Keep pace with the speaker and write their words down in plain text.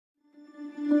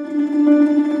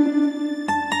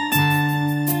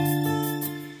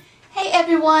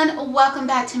everyone, welcome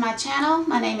back to my channel.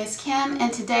 My name is Kim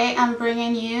and today I'm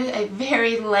bringing you a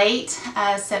very late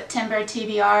September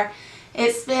TBR.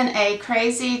 It's been a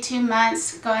crazy 2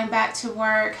 months going back to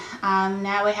work.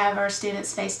 Now we have our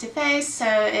students face to face, so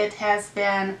it has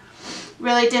been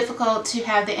really difficult to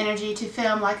have the energy to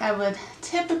film like I would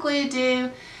typically do.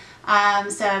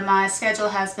 So my schedule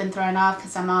has been thrown off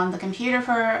because I'm on the computer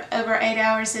for over 8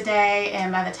 hours a day,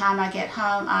 and by the time I get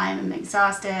home I'm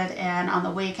exhausted, and on the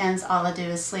weekends all I do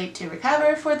is sleep to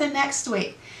recover for the next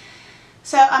week.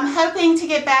 So I'm hoping to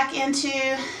get back into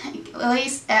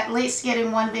at least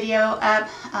getting one video up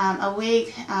a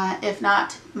week, if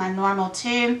not my normal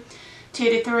two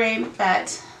to three,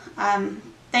 but I'm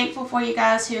thankful for you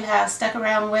guys who have stuck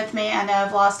around with me. I know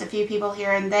I've lost a few people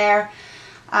here and there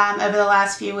over the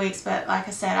last few weeks, but like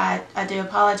I said, I do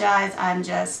apologize. I'm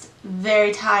just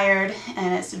very tired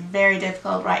and it's very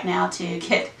difficult right now to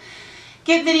get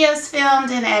videos filmed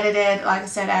and edited, like I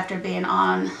said, after being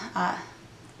on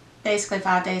basically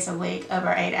 5 days a week,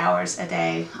 over 8 hours a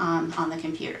day on the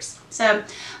computers. So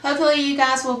hopefully you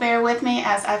guys will bear with me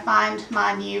as I find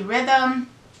my new rhythm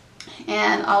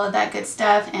and all of that good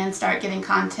stuff and start getting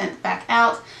content back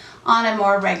out on a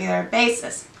more regular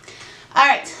basis.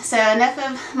 Alright, so enough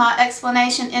of my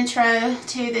explanation intro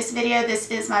to this video. This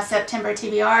is my September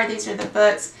TBR. These are the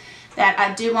books that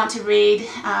I do want to read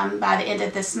by the end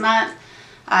of this month.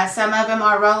 Some of them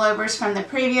are rollovers from the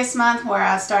previous month where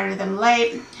I started them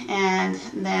late, and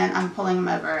then I'm pulling them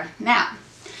over now.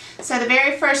 So the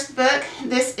very first book,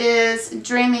 this is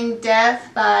Dreaming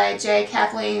Death by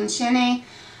Kathleen, Cheney.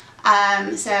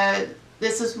 So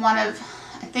this is one of,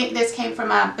 I think this came from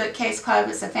my bookcase club.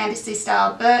 It's a fantasy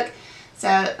style book. So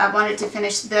I wanted to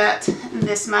finish that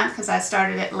this month because I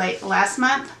started it late last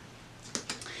month.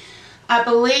 I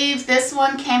believe this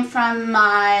one came from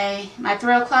my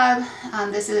thrill club.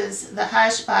 This is The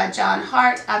Hush by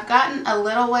Hart. I've gotten a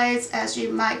little ways, as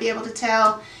you might be able to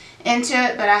tell, into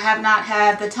it, but I have not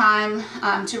had the time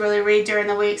to really read during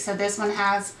the week, so this one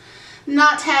has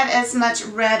not had as much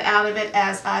read out of it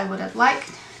as I would have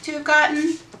liked to have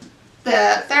gotten.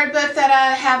 The third book that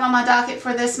I have on my docket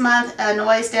for this month, A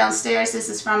Noise Downstairs. This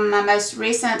is from my most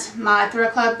recent My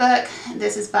Thrill Club book.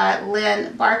 This is by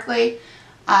Barclay.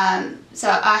 So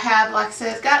I have, like I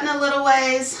said, gotten a little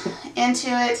ways into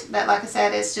it, but like I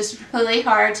said, it's just really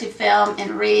hard to film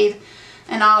and read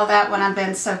and all of that when I've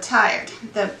been so tired.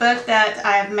 The book that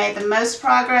I have made the most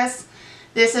progress,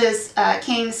 this is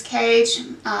King's Cage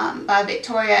by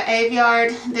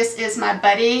Aveyard. This is my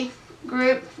buddy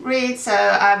group read, so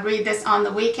I read this on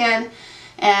the weekend,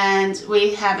 and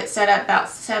we have it set up about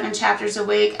 7 chapters a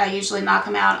week. I usually knock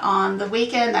them out on the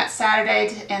weekend, that's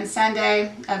Saturday and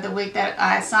Sunday of the week that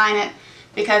I assign it,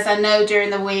 because I know during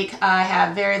the week I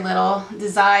have very little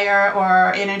desire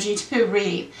or energy to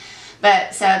read.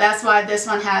 But so that's why this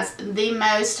one has the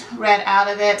most read out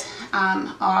of it.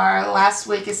 Our last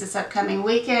week is this upcoming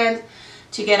weekend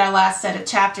to get our last set of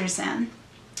chapters in.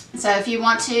 So if you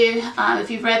want to,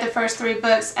 if you've read the first 3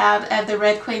 books out of the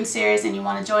Red Queen series and you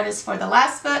want to join us for the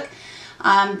last book,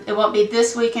 it won't be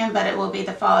this weekend, but it will be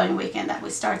the following weekend that we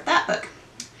start that book.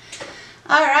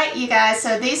 Alright, you guys,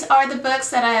 so these are the books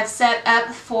that I have set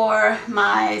up for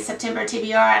my September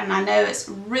TBR, and I know it's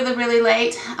really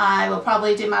late. I will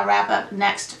probably do my wrap up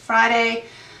next Friday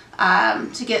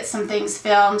to get some things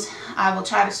filmed. I will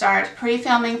try to start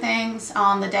pre-filming things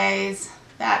on the days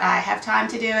that I have time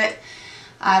to do it,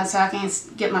 so I can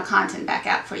get my content back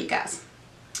out for you guys.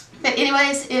 But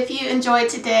anyways, if you enjoyed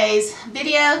today's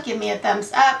video, give me a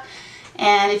thumbs up.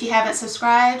 And if you haven't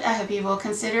subscribed, I hope you will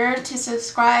consider to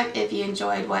subscribe if you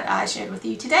enjoyed what I shared with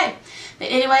you today. But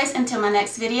anyways, until my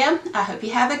next video, I hope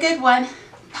you have a good one.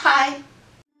 Bye!